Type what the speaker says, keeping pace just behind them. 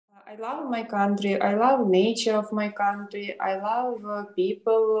I love my country. I love nature of my country. I love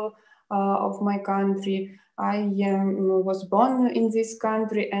people of my country. I was born in this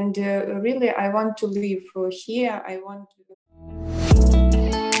country, and really, I want to live here. I want to.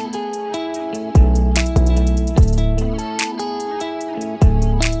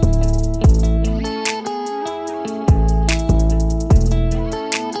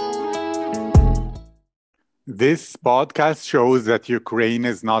 This podcast shows that Ukraine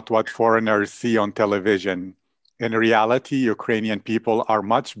is not what foreigners see on television. In reality, Ukrainian people are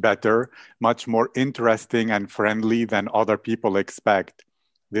much better, much more interesting and friendly than other people expect.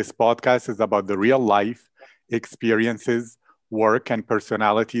 This podcast is about the real life, experiences, work, and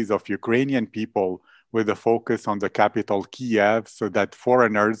personalities of Ukrainian people with a focus on the capital, Kiev, so that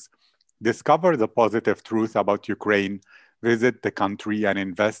foreigners discover the positive truth about Ukraine, visit the country, and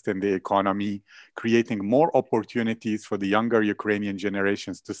invest in the economy, creating more opportunities for the younger Ukrainian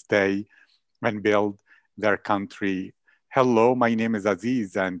generations to stay and build their country. Hello, my name is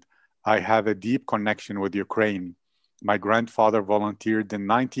Aziz, and I have a deep connection with Ukraine. My grandfather volunteered in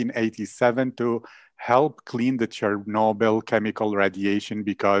 1987 to help clean the Chernobyl chemical radiation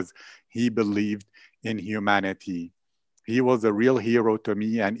because he believed in humanity. He was a real hero to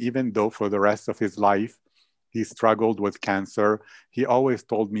me, and even though for the rest of his life he struggled with cancer, he always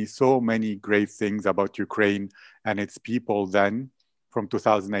told me so many great things about Ukraine and its people. Then, from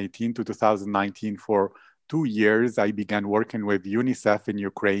 2018 to 2019, for 2 years, I began working with UNICEF in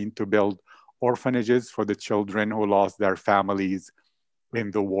Ukraine to build orphanages for the children who lost their families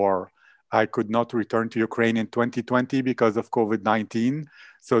in the war. I could not return to Ukraine in 2020 because of COVID 19.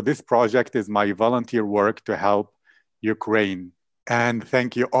 So, this project is my volunteer work to help Ukraine. And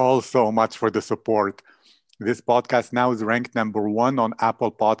thank you all so much for the support. This podcast now is ranked #1 on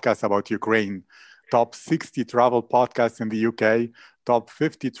Apple Podcasts about Ukraine, top 60 travel podcasts in the UK, top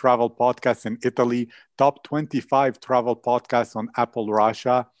 50 travel podcasts in Italy, top 25 travel podcasts on Apple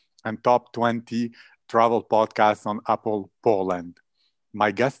Russia, and top 20 travel podcasts on Apple Poland.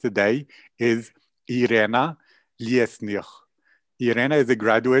 My guest today is Irena Liesnich. Irena is a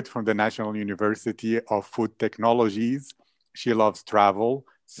graduate from the National University of Food Technologies. She loves travel,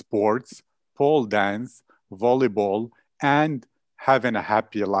 sports, pole dance, volleyball, and having a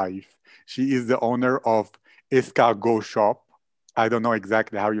happy life. She is the owner of Escargot Shop. I don't know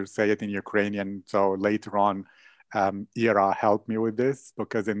exactly how you say it in Ukrainian, so later on, Ira helped me with this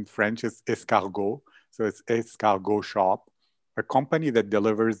because in French it's Escargot, so it's Escargot Shop, a company that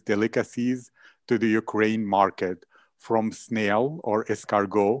delivers delicacies to the Ukraine market, from snail or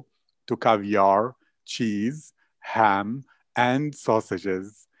escargot to caviar, cheese, ham, and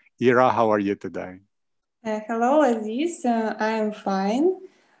sausages. Ira, how are you today? Hello, Aziz. I am fine.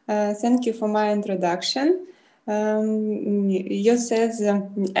 Thank you for my introduction. You said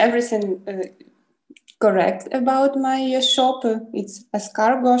everything correct about my shop. It's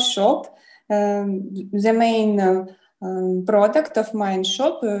escargot shop. The main product of my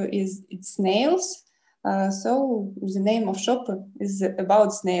shop is snails. So the name of shop is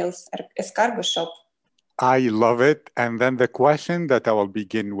about snails, escargot shop. I love it. And then the question that I will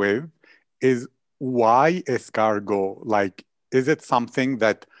begin with is why escargot? Like, is it something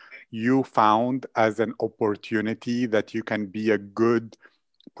that you found as an opportunity that you can be a good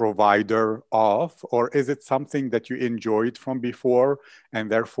provider of, or is it something that you enjoyed from before and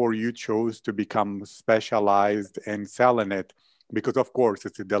therefore you chose to become specialized in selling it? Because, of course,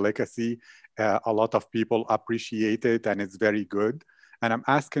 it's a delicacy. A lot of people appreciate it and it's very good. And I'm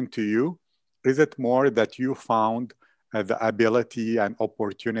asking to you, is it more that you found the ability and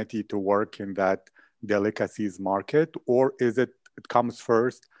opportunity to work in that delicacies market, or is it comes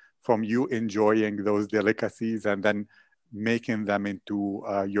first from you enjoying those delicacies and then making them into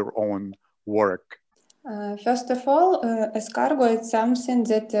your own work? First of all, escargot is something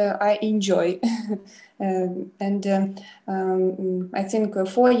that I enjoy. I think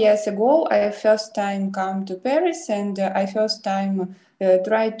 4 years ago, I first time come to Paris and I first time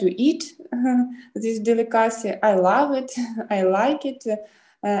tried to eat this delicacy. I love it. I like it.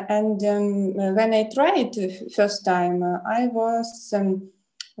 When I tried first time, I was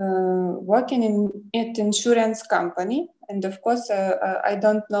working in insurance company, and of course, I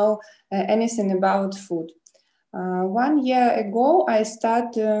don't know anything about food. 1 year ago, I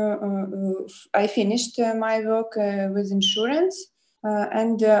finished my work with insurance,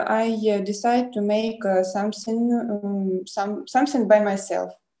 and I decided to make something by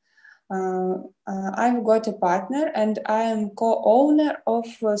myself. I've got a partner, and I am co-owner of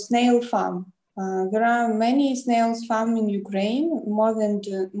a snail farm. There are many snails farm in Ukraine, more than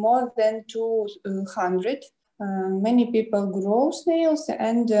 200. Many people grow snails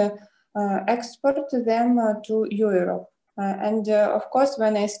and export them to Europe. And of course,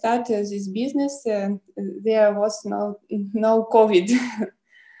 when I started this business, there was no COVID,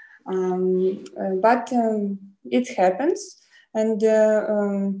 but it happens. And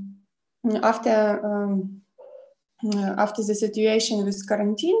after the situation with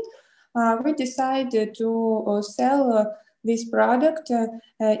quarantine, we decided to sell this product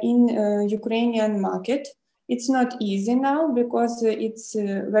in Ukrainian market. It's not easy now because it's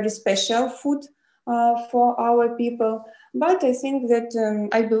very special food for our people. But I think that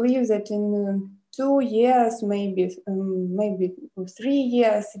I believe that in 2 years, maybe 3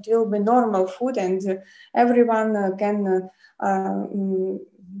 years, it will be normal food, and everyone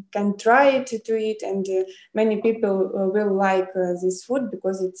can try it to eat, and many people will like this food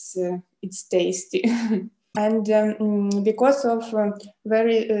because it's tasty. And because of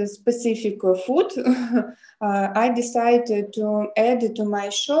very specific food, I decided to add to my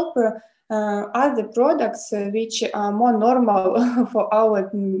shop other products which are more normal for our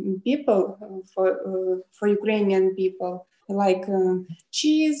people, for Ukrainian people, like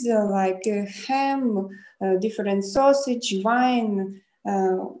cheese, like ham, different sausage, wine,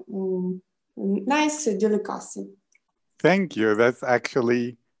 nice delicacy. Thank you. That's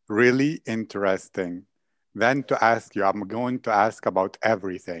actually really interesting. Then to ask you, I'm going to ask about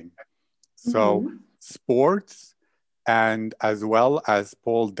everything. So sports and as well as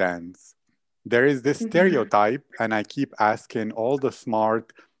pole dance. There is this stereotype, and I keep asking all the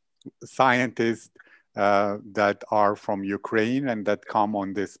smart scientists that are from Ukraine and that come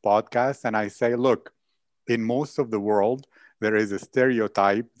on this podcast. And I say, look, in most of the world, there is a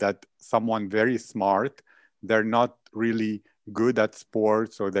stereotype that someone very smart, they're not really good at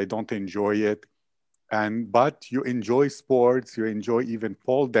sports or they don't enjoy it. But you enjoy sports, you enjoy even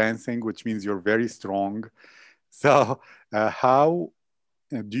pole dancing, which means you're very strong. So how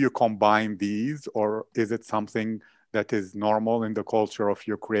do you combine these, or is it something that is normal in the culture of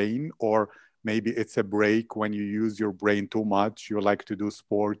Ukraine, or maybe it's a break when you use your brain too much, you like to do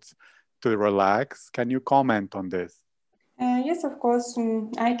sports to relax? Can you comment on this? Yes, of course.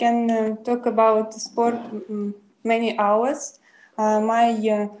 I can talk about sport many hours.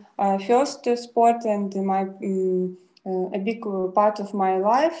 My first sport and a big part of my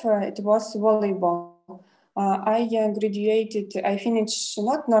life, it was volleyball. I graduated, I finished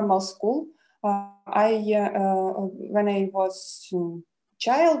not normal school. When I was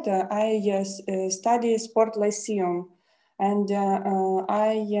child, I studied sport lyceum, and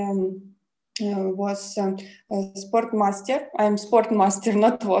I was a sport master. I'm sport master,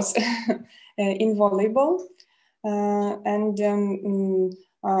 not was, in volleyball, and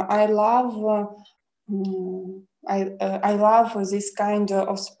I love. I love this kind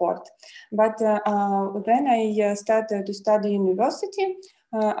of sport. But when I started to study university,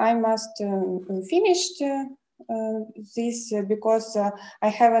 I must finish this because I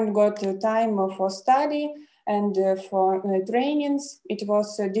haven't got time for study and for trainings. It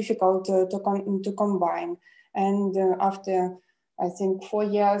was difficult to combine. And after, I think, 4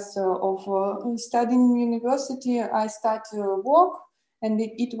 years of studying university, I started work. And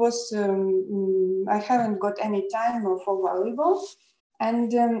it was, I haven't got any time for volleyball.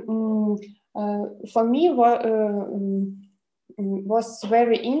 And for me, was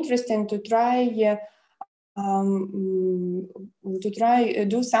very interesting to try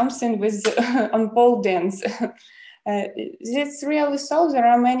do something with on pole dance. It's really so. There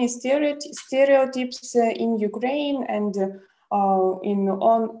are many stereotypes in Ukraine and in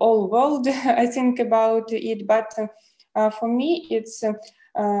all world. I think about it, but for me, it's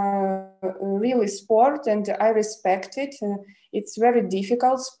really sport, and I respect it. It's very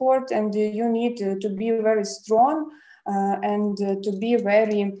difficult sport, and you need to be very strong and to be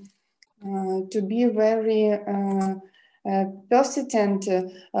very persistent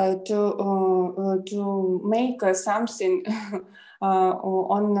to make something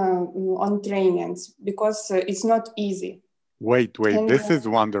on trainings, because it's not easy. Wait, this is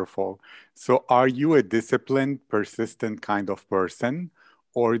wonderful. So are you a disciplined, persistent kind of person?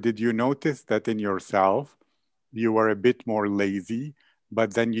 Or did you notice that in yourself, you were a bit more lazy,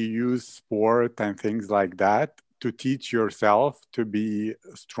 but then you use sport and things like that to teach yourself to be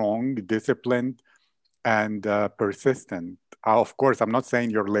strong, disciplined, and persistent? Of course, I'm not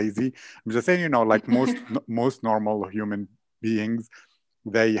saying you're lazy. I'm just saying, like most normal human beings,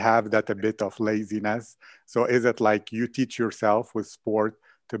 they have that a bit of laziness. So is it like you teach yourself with sport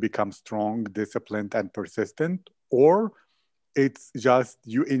to become strong, disciplined, and persistent? Or it's just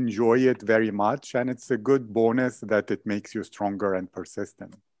you enjoy it very much and it's a good bonus that it makes you stronger and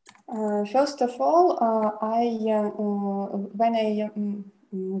persistent? First of all, when I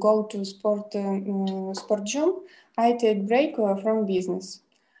go to sport gym, I take break from business.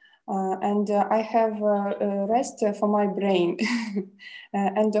 And I have rest for my brain.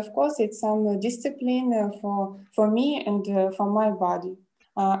 And of course, it's some discipline for me and for my body.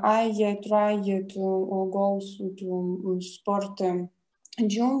 I try to go to sport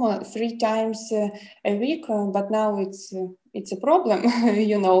gym 3 times a week, but now it's a problem.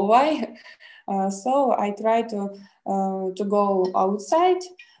 You know why? So I try to go outside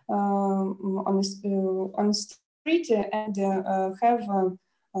on street and have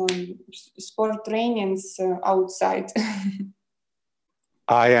sport trainings outside.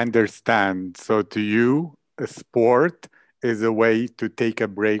 I understand. So to you, a sport is a way to take a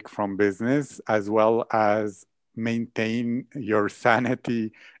break from business as well as maintain your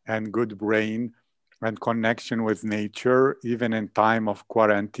sanity and good brain and connection with nature, even in time of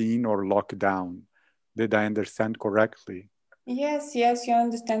quarantine or lockdown. Did I understand correctly? Yes, yes, you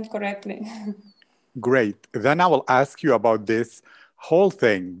understand correctly. Great. Then I will ask you about this whole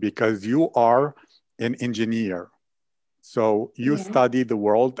thing because you are an engineer. So you Yeah. study the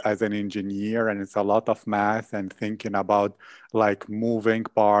world as an engineer, and it's a lot of math and thinking about like moving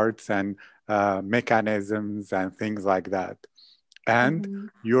parts and mechanisms and things like that.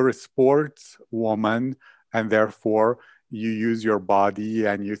 And you're a sports woman, and therefore you use your body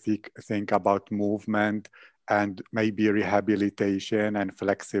and you think about movement and maybe rehabilitation and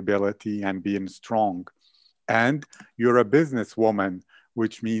flexibility and being strong. And you're a businesswoman,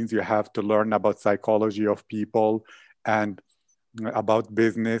 which means you have to learn about psychology of people and about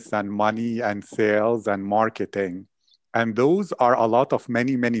business and money and sales and marketing. And those are a lot of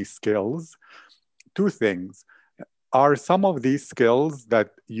many skills. Two things. Are some of these skills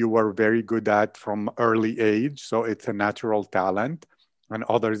that you were very good at from early age, so it's a natural talent, and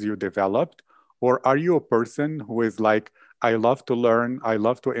others you developed? Or are you a person who is like, I love to learn, I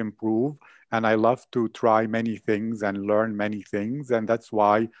love to improve, and I love to try many things and learn many things, and that's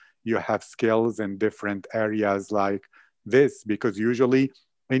why you have skills in different areas like this? Because usually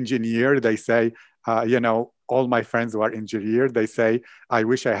engineer, they say, all my friends who are engineer, they say, I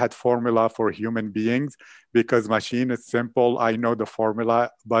wish I had formula for human beings because machine is simple. I know the formula,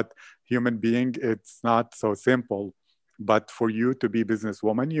 but human being, it's not so simple. But for you to be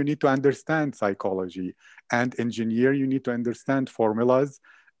businesswoman, you need to understand psychology. And engineer, you need to understand formulas.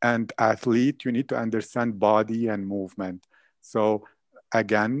 And athlete, you need to understand body and movement. So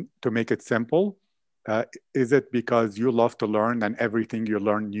again, to make it simple, is it because you love to learn and everything you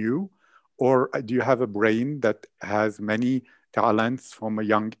learn new? Or do you have a brain that has many talents from a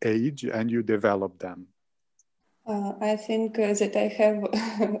young age and you develop them? I think that I have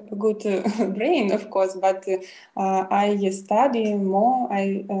a good brain, of course, but I study more.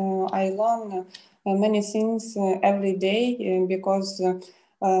 I learn many things every day because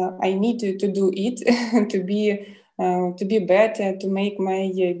I need to do it to be better, to make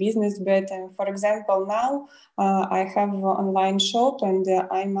my business better. For example, now I have an online shop, and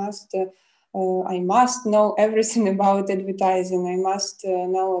I must know everything about advertising. I must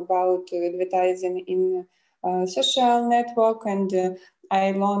know about advertising in social network, and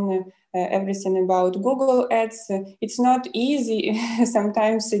I learn everything about Google Ads. It's not easy.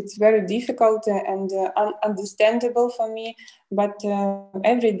 Sometimes it's very difficult and understandable for me. But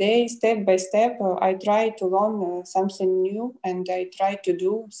every day, step by step, I try to learn something new, and I try to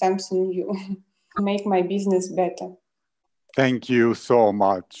do something new, make my business better. Thank you so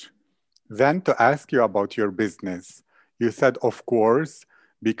much. Then to ask you about your business, you said, of course,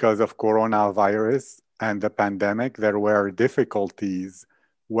 because of coronavirus and the pandemic, there were difficulties.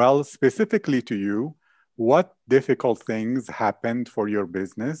 Well, specifically to you, what difficult things happened for your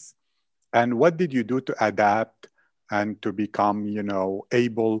business? And what did you do to adapt and to become,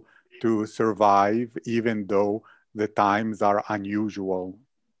 able to survive even though the times are unusual?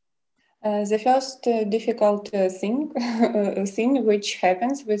 The first difficult thing which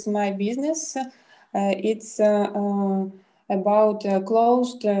happens with my business, it's about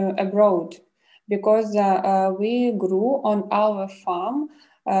closed abroad, because we grew on our farm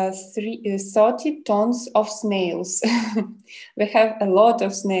 30 tons of snails. We have a lot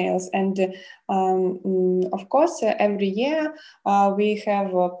of snails, and of course, every year we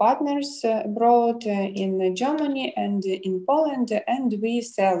have partners abroad in Germany and in Poland, and we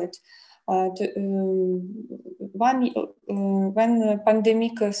sell it. When the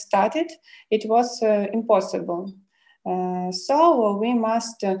pandemic started, it was impossible. So we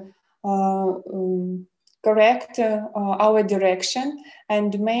must correct our direction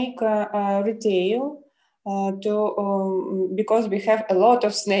and make retail because we have a lot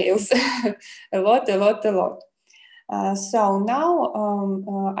of snails, a lot. So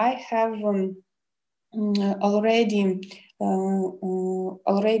now I have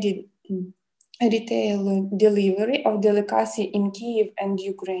already retail delivery of delicacy in Kiev and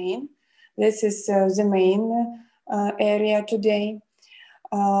Ukraine. This is the main area today.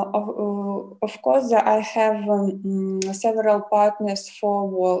 Of course, I have several partners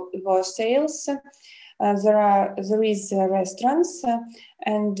for sales. There is restaurants,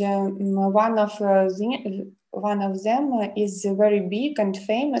 and one of them is very big and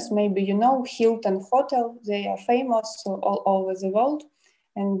famous. Maybe you know Hilton Hotel. They are famous all over the world.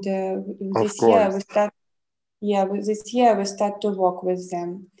 And this year we start to work with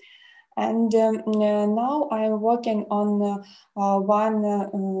them. And now I'm working on one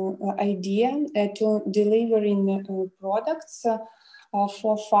idea to delivering products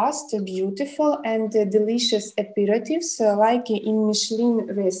for fast, beautiful, and delicious aperitifs like in Michelin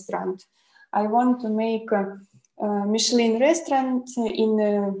restaurant. I want to make a Michelin restaurant in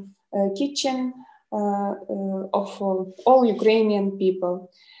a kitchen of all Ukrainian people.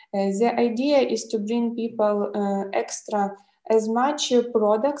 The idea is to bring people extra as much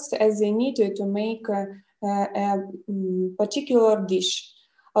products as they need to make a particular dish.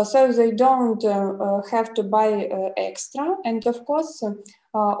 So they don't have to buy extra. And of course,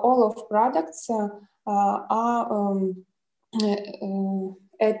 all of products are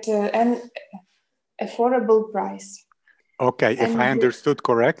at an affordable price. Okay, if I understood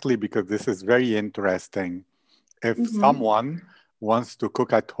correctly, because this is very interesting, if someone wants to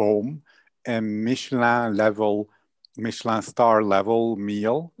cook at home a Michelin star level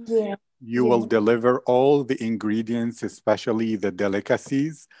meal, you will deliver all the ingredients, especially the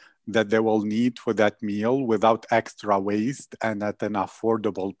delicacies that they will need for that meal without extra waste and at an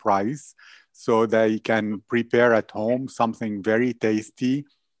affordable price. So they can prepare at home something very tasty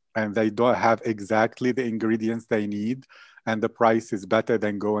and they don't have exactly the ingredients they need. And the price is better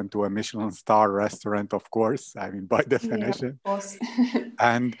than going to a Michelin star restaurant, of course, I mean, by definition. Yeah, of course.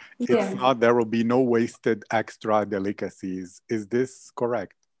 And it's not, there will be no wasted extra delicacies. Is this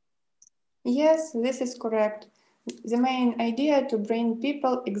correct? Yes, this is correct. The main idea to bring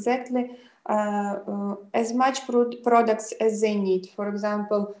people exactly as much products as they need. For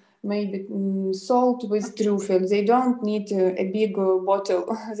example, maybe salt with truffle. They don't need a big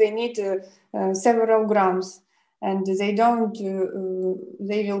bottle. They need several grams. And they don't,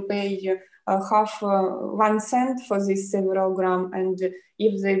 they will pay half 1 cent for this several gram. And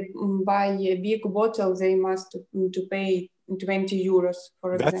if they buy a big bottle, they must to pay 20 euros,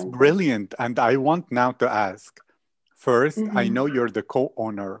 for example. That's brilliant. And I want now to ask, first, I know you're the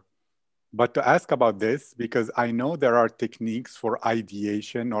co-owner, but to ask about this, because I know there are techniques for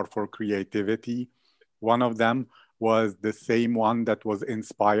ideation or for creativity. One of them was the same one that was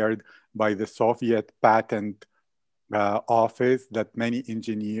inspired by the Soviet patent office that many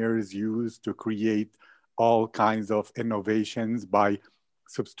engineers use to create all kinds of innovations by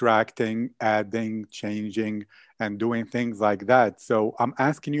subtracting, adding, changing, and doing things like that. So I'm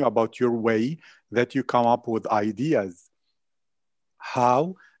asking you about your way that you come up with ideas.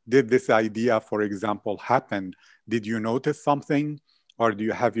 How did this idea, for example, happen? Did you notice something? Or do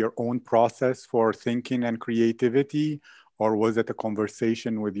you have your own process for thinking and creativity? Or was it a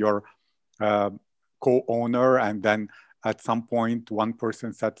conversation with your co-owner, and then at some point one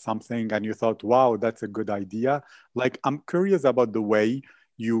person said something and you thought, wow, that's a good idea? Like, I'm curious about the way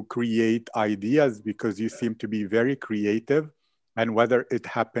you create ideas, because you seem to be very creative, and whether it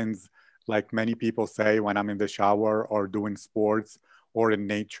happens, like many people say, when I'm in the shower or doing sports or in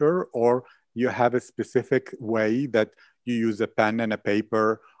nature, or you have a specific way that you use a pen and a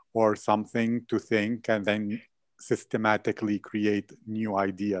paper or something to think and then systematically create new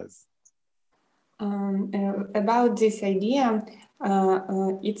ideas. About this idea,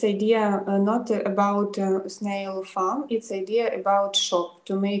 it's idea not about snail farm, it's idea about shop,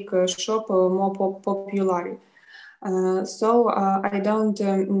 to make a shop more popular. So I don't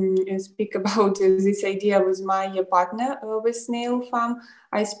speak about this idea with my partner with snail farm.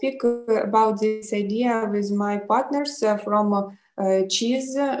 I speak about this idea with my partners from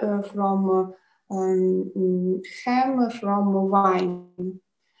cheese, from ham, from wine.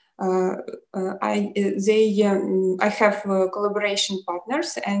 I have collaboration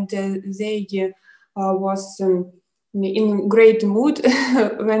partners, and they was in great mood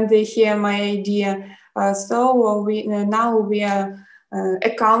when they hear my idea. So now we are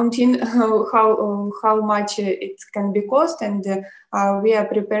accounting how much it can be cost, and we are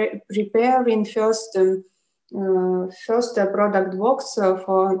preparing first product box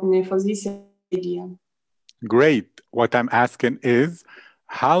for this idea. Great. What I'm asking is,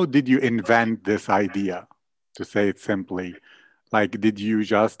 how did you invent this idea? To say it simply, like, did you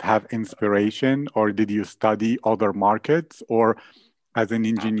just have inspiration, or did you study other markets, or as an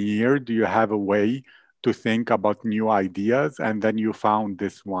engineer, do you have a way to think about new ideas and then you found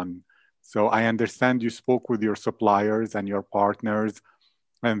this one? So I understand you spoke with your suppliers and your partners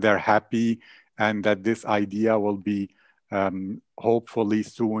and they're happy, and that this idea will be hopefully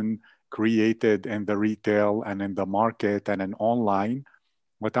soon created in the retail and in the market and in online.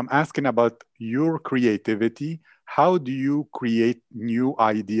 What I'm asking about your creativity, how do you create new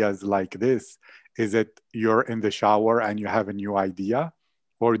ideas like this? Is it you're in the shower and you have a new idea?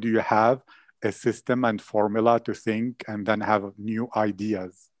 Or do you have a system and formula to think and then have new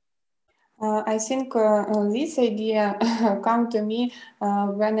ideas? I think this idea come to me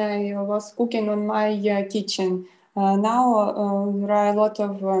when I was cooking on my kitchen. Now there are a lot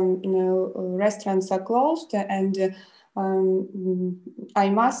of restaurants are closed, and I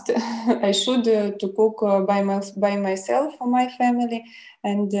must, I should to cook by myself for my family,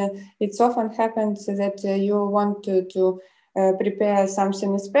 and it's often happens that you want to prepare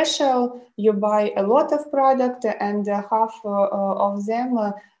something special. You buy a lot of product, and half of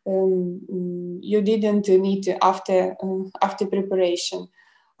them. You didn't need after preparation.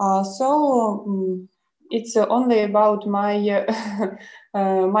 So it's only about my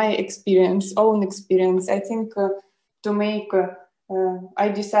my experience, own experience. I think to make. I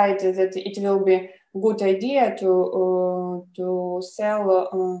decided that it will be good idea to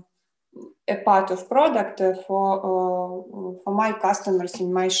sell a part of product for my customers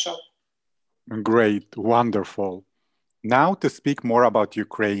in my shop. Great, wonderful. Now to speak more about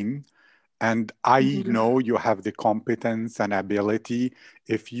Ukraine, and I know you have the competence and ability.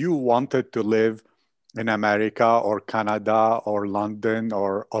 If you wanted to live in America or Canada or London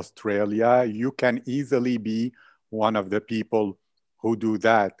or Australia, you can easily be one of the people who do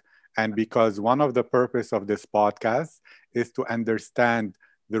that. And because one of the purpose of this podcast is to understand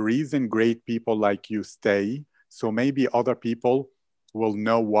the reason great people like you stay, so maybe other people will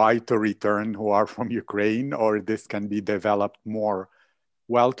know why to return who are from Ukraine, or this can be developed more.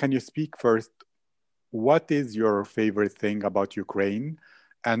 Well, can you speak first? What is your favorite thing about Ukraine?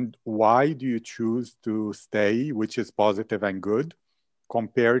 And why do you choose to stay, which is positive and good,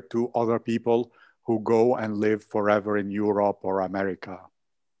 compared to other people who go and live forever in Europe or America?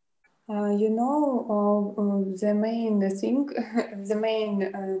 The main thing, the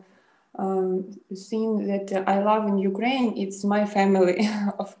main thing that I love in Ukraine, it's my family,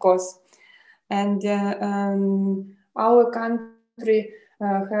 of course. And our country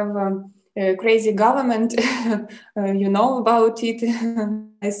have a crazy government, you know about it,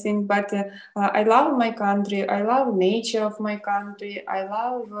 I think. But I love my country. I love nature of my country. I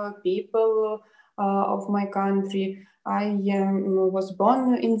love people of my country. I was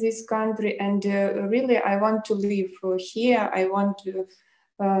born in this country, and really, I want to live here. I want to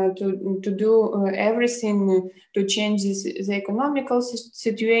do everything to change the economical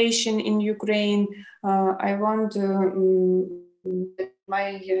situation in Ukraine. I want that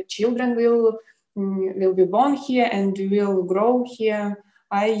my children will be born here and will grow here.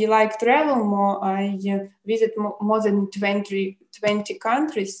 I like travel more. I visit more than 20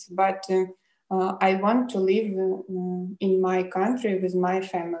 countries, but I want to live in my country with my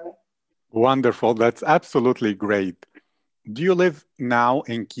family. Wonderful. That's absolutely great. Do you live now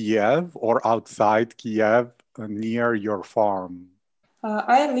in Kiev or outside Kiev near your farm?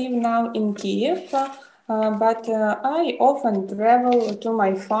 I live now in Kiev, but I often travel to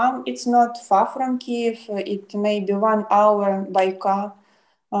my farm. It's not far from Kiev. It may be 1 hour by car.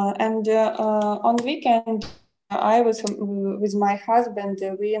 And on weekend, I was with my husband.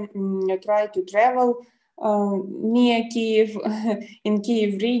 We try to travel near Kiev, in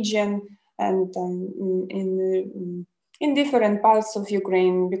Kiev region, and in different parts of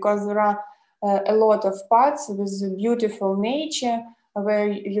Ukraine, because there are a lot of parts with beautiful nature where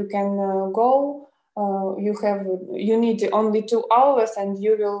you can go. You need only 2 hours, and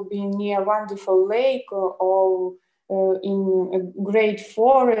you will be near a wonderful lake or in a great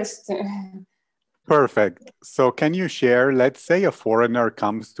forest. Perfect. So, can you share, let's say a foreigner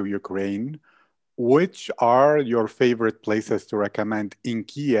comes to Ukraine, which are your favorite places to recommend in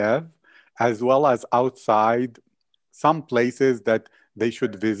Kiev, as well as outside, some places that they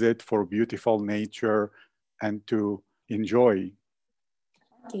should visit for beautiful nature and to enjoy?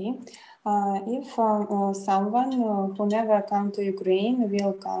 Okay. If someone who never come to Ukraine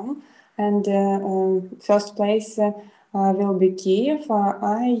will come, and first place will be Kiev,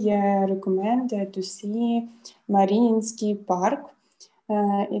 I recommend to see Mariinsky Park.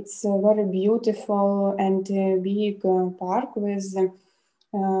 It's a very beautiful and big park with a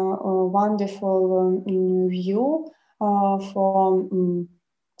wonderful view from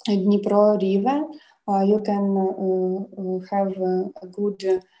Dnipro River. You can have a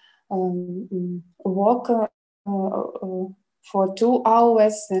good walk for 2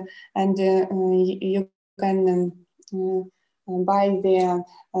 hours, and you can buy there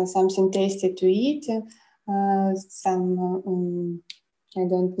something tasty to eat, some I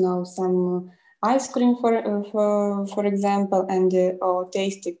don't know, some ice cream for example, and or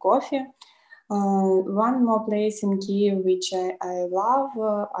tasty coffee. One more place in Kiev which I love.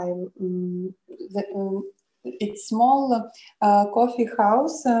 It's small coffee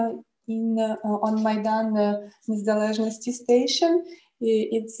house on Maidan Незалежності station.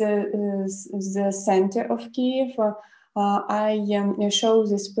 It's the center of Kiev. I show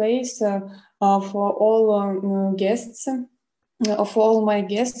this place for all guests. Of all my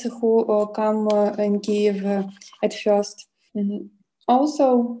guests who come in Kiev at first.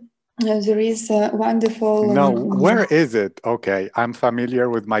 Also, there is a wonderful... No, where is it? Okay, I'm familiar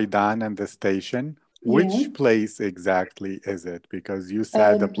with Maidan and the station. Which place exactly is it? Because you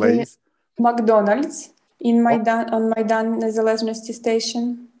said the place... McDonald's in Maidan, on Maidan Незалежності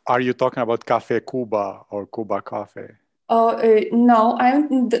station. Are you talking about Cafe Cuba or Cuba Cafe? No, I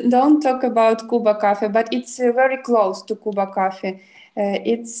don't talk about Cuba Cafe, but it's very close to Cuba Cafe.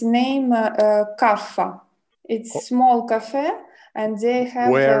 Its name Kaffa. It's small cafe, and they have...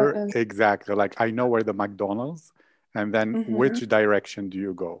 Where exactly? Like, I know where the McDonald's, and then which direction do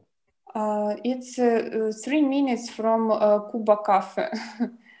you go? It's 3 minutes from Cuba Cafe.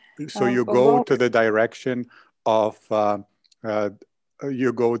 So you go to the direction of...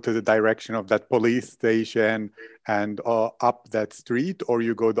 you go to the direction of that police station and up that street, or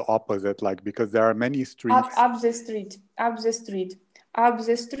you go the opposite, like, because there are many streets. Up the street,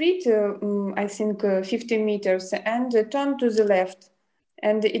 I think 50 meters, and turn to the left,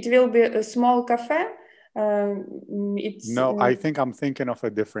 and it will be a small cafe. No, I think I'm thinking of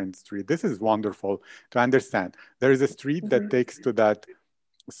a different street. This is wonderful to understand. There is a street that takes to that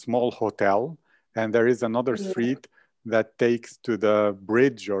small hotel, and there is another street that takes to the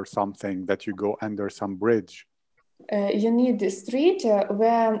bridge or something, that you go under some bridge. You need a street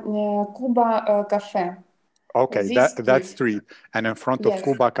where Cuba Cafe. Okay, that street. And in front of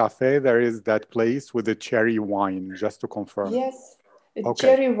Cuba Cafe, there is that place with the cherry wine, just to confirm. Yes,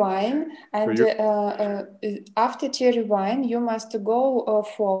 cherry wine. And so after cherry wine, you must go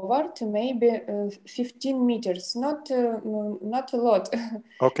forward maybe 15 meters, not a lot.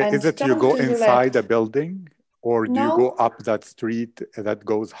 Okay, is it you go inside a building? Or do you go up that street that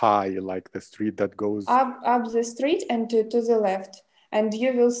goes high, like the street that goes... Up the street and to the left. And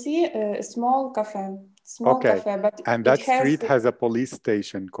you will see a small cafe. Cafe, but and that street has a police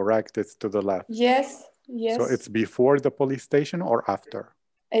station, correct? It's to the left. Yes. So it's before the police station or after?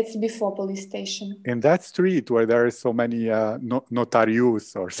 It's before police station. In that street where there is so many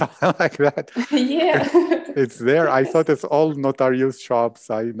notarius or something like that. Yeah. It's there. I thought it's all notarius shops.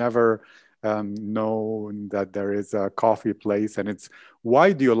 I never... know that there is a coffee place, and it's...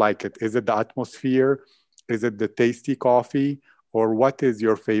 Why do you like it? Is it the atmosphere? Is it the tasty coffee? Or what is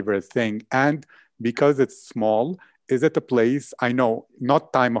your favorite thing? And because it's small, is it a place, I know,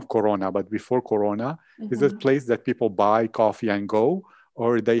 not time of Corona, but before Corona, is it a place that people buy coffee and go,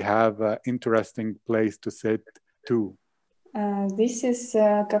 or they have an interesting place to sit too? This is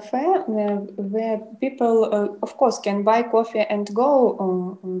a cafe where people, of course, can buy coffee and go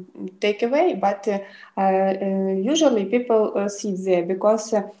take away, but usually people sit there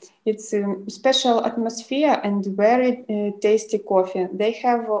because it's a special atmosphere and very tasty coffee. They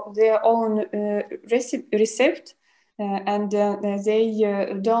have their own recipe, and they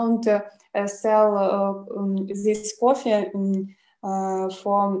don't sell this coffee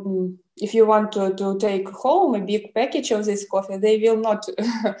for... if you want to take home a big package of this coffee, they will not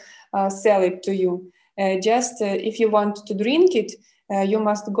sell it to you. Just if you want to drink it, you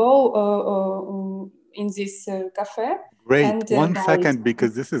must go in this cafe. Great. 1 second,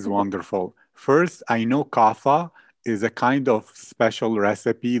 because this is wonderful. First, I know kava is a kind of special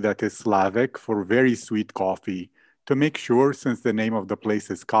recipe that is Slavic for very sweet coffee. To make sure, since the name of the place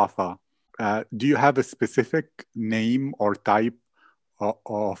is kava, do you have a specific name or type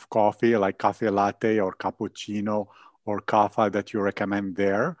of coffee, like cafe latte or cappuccino or kava, that you recommend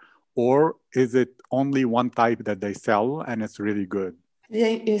there? Or is it only one type that they sell and it's really good?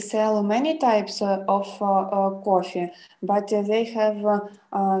 They sell many types of coffee, but they have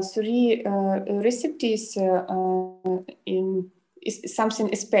 3 recipes in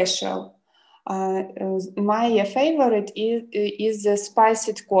something special. My favorite is the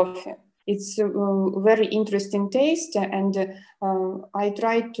spiced coffee. It's a very interesting taste, and I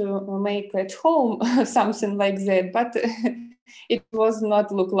tried to make at home something like that, but it was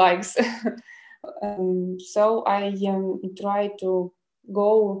not look like. So I try to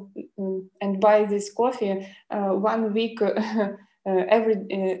go and buy this coffee 1 week every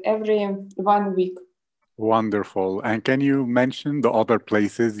 1 week. Wonderful. And can you mention the other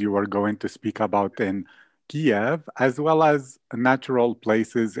places you are going to speak about in Kiev, as well as natural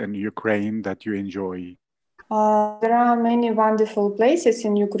places in Ukraine that you enjoy? There are many wonderful places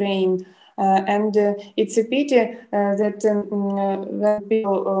in Ukraine, and it's a pity that when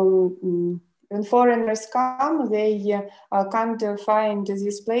people, when foreigners come, they can't find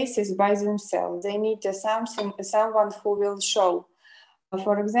these places by themselves. They need someone who will show.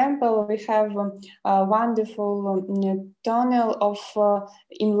 For example, we have a wonderful tunnel of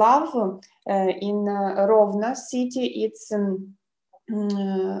in love in Rovna city. It's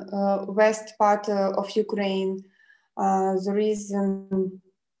west part of Ukraine. There is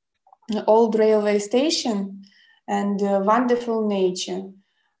old railway station and wonderful nature.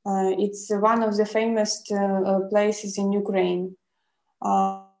 It's one of the famous places in Ukraine.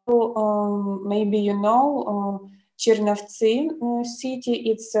 Maybe you know Chernovtsi city.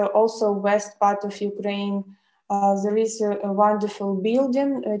 It's also west part of Ukraine. There is a wonderful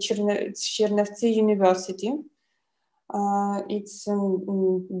building, Chernovtsi University. It's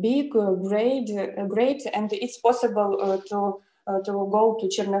big, great, and it's possible to go to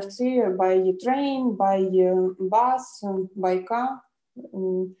Chernovtsi by train, by bus, by car.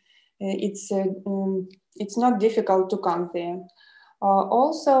 It's not difficult to come there.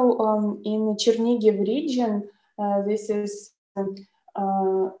 Also, in Chernigiv region, this is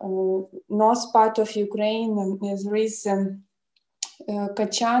north part of Ukraine. There is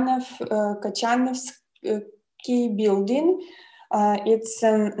Kachanovsky building. It's a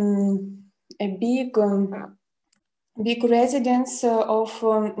big residence of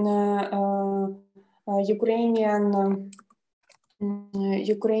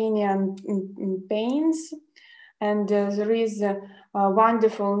Ukrainian paints, and there is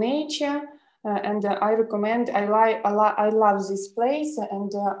wonderful nature. And I recommend. I love this place,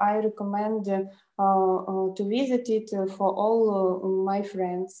 and I recommend to visit it for all my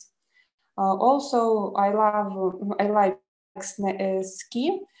friends. Also, I like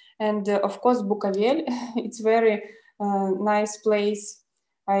ski, and of course Bukovel. It's very nice place.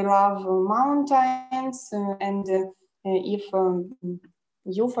 I love mountains, and if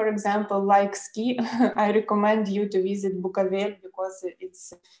you, for example, like ski, I recommend you to visit Bukovel because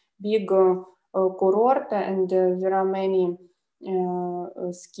it's big kurort, and there are many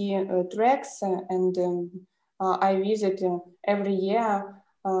ski tracks, and I visit every year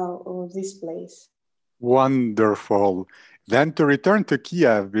this place. Wonderful. Then to return to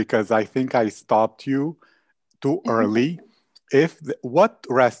Kiev, because I think I stopped you too early. What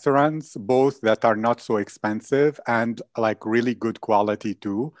restaurants, both that are not so expensive and like really good quality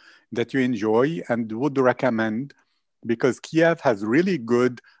too, that you enjoy and would recommend? Because Kiev has really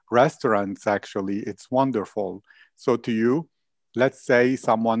good restaurants, actually. It's wonderful. So to you, let's say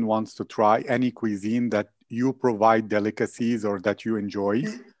someone wants to try any cuisine that you provide delicacies or that you enjoy.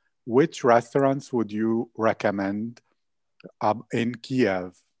 Which restaurants would you recommend in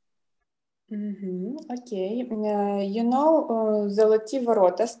Kiev? Okay, you know Zoloty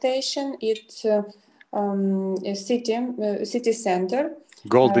Vorota station. It's a city center.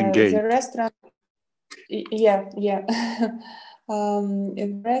 Golden Gate. The restaurant, yeah.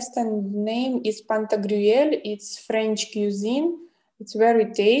 The restaurant name is Pantagruel. It's French cuisine. It's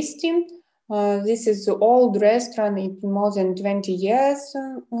very tasty. This is the old restaurant. It's more than 20 years,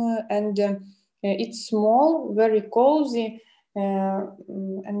 and it's small, very cozy.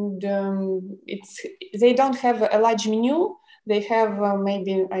 And they don't have a large menu. They have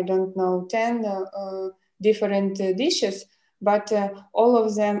maybe, I don't know, 10 different dishes, but all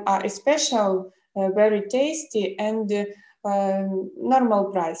of them are special, very tasty, and normal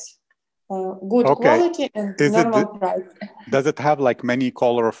price. Good quality and normal price. Does it have like many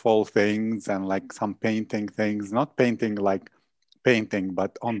colorful things and like some painting things? Not painting like painting,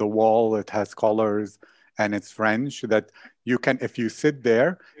 but on the wall it has colors and it's French that you can, if you sit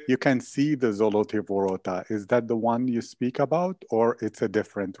there, you can see the Zoloty Vorota. Is that the one you speak about, or it's a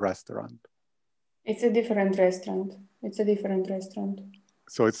different restaurant? It's a different restaurant. It's a different restaurant.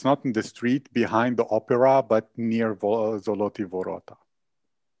 So it's not in the street behind the opera, but near Zoloty Vorota.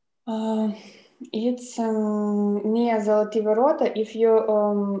 It's near Zoloty Vorota. If you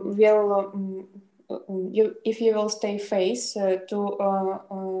if you will stay face to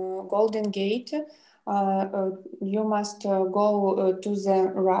Golden Gate, you must go to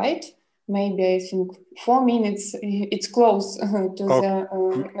the right. Maybe I think 4 minutes. It's close to the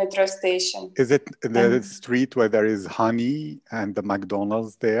metro station. Is it the street where there is Honey and the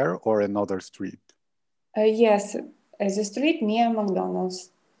McDonald's there, or another street? Yes, the street near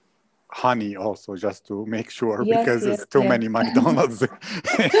McDonald's. Honey also, just to make sure, Yes, because yes, it's too many McDonald's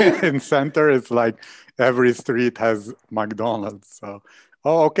in center. It's like every street has McDonald's. So,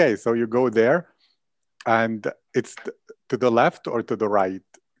 oh, okay. So you go there, and it's to the left or to the right,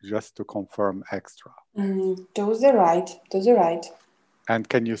 just to confirm extra. To the right. To the right. And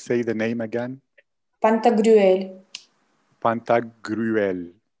can you say the name again? Pantagruel.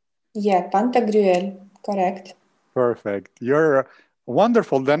 Pantagruel. Yeah, Pantagruel. Correct. Perfect. You're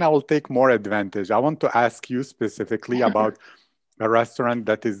wonderful. Then I will take more advantage. I want to ask you specifically about a restaurant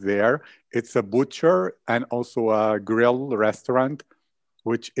that is there. It's a butcher and also a grill restaurant,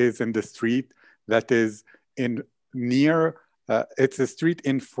 which is in the street that is in near, it's a street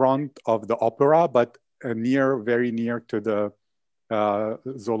in front of the opera, but very near to the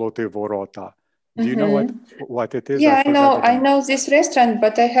Zolote Vorota. Do you know what it is? Yeah, I know this restaurant,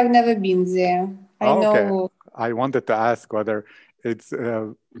 but I have never been there. Okay. I wanted to ask whether it's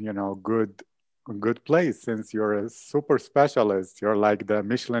good place, since you're a super specialist. You're like the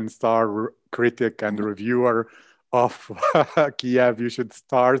Michelin star critic and reviewer of Kiev. You should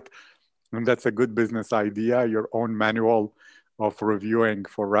start, and that's a good business idea, your own manual of reviewing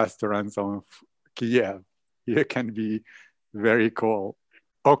for restaurants of Kiev. It can be very cool.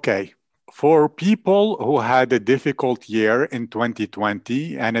 Okay. For people who had a difficult year in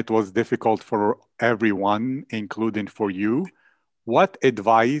 2020, and it was difficult for everyone, including for you, what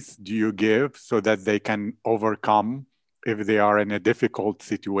advice do you give so that they can overcome if they are in a difficult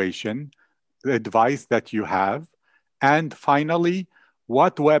situation? The advice that you have. And finally,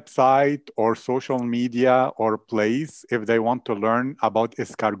 what website or social media or place, if they want to learn about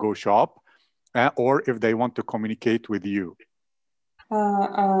Escargot Shop, or if they want to communicate with you?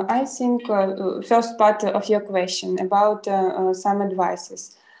 I think first part of your question about some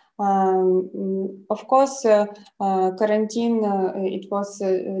advices. Of course, quarantine, it was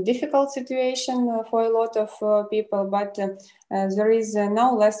a difficult situation for a lot of people, but there is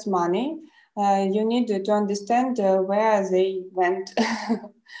no less money. You need to understand where they went.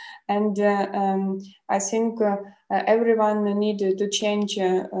 And I think everyone needed to change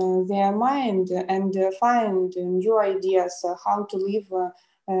their mind and find new ideas how to live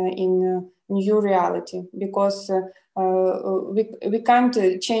in new reality, because we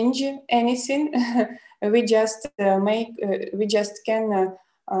can't change anything. We just can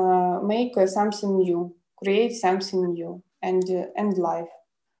make something new, create something new, and life.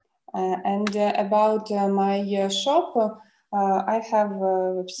 And about my shop, I have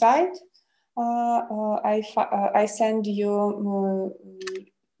a website. I send you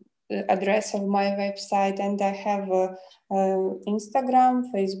address of my website, and I have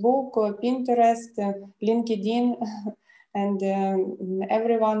Instagram, Facebook, Pinterest, LinkedIn, and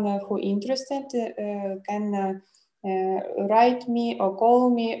everyone who interested can write me or call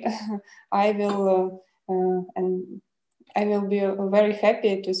me. I will be very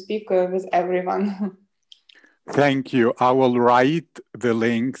happy to speak with everyone. Thank you. I will write the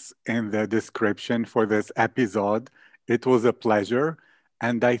links in the description for this episode. It was a pleasure.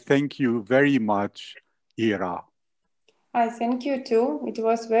 And I thank you very much, Ira. I thank you too. It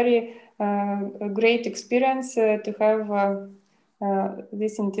was very a great experience to have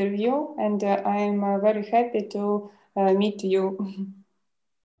this interview. And I am very happy to meet you.